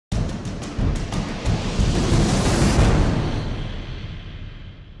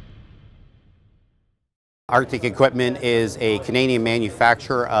Arctic Equipment is a Canadian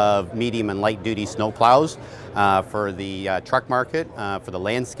manufacturer of medium and light duty snow plows for the truck market, for the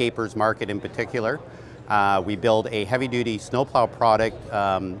landscapers market in particular. We build a heavy duty snowplow product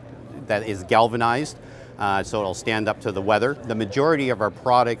that is galvanized, so it'll stand up to the weather. The majority of our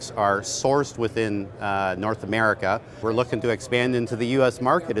products are sourced within North America. We're looking to expand into the US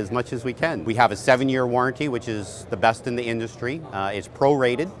market as much as we can. We have a 7-year warranty, which is the best in the industry. It's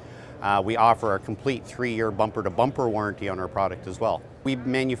prorated. We offer a complete 3-year bumper-to-bumper warranty on our product as well. We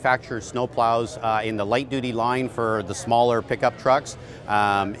manufacture snowplows in the light-duty line for the smaller pickup trucks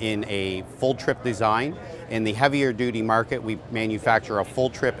in a full-trip design. In the heavier-duty market, we manufacture a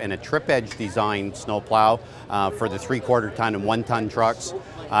full-trip and a trip-edge design snowplow for the 3/4 ton and 1 ton trucks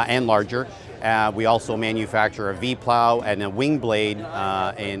and larger. We also manufacture a V-Plow and a Wingblade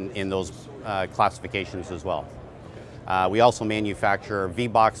in those classifications as well. We also manufacture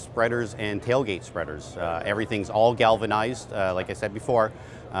V-box spreaders and tailgate spreaders. Everything's all galvanized, like I said before,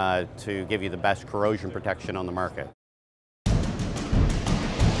 to give you the best corrosion protection on the market.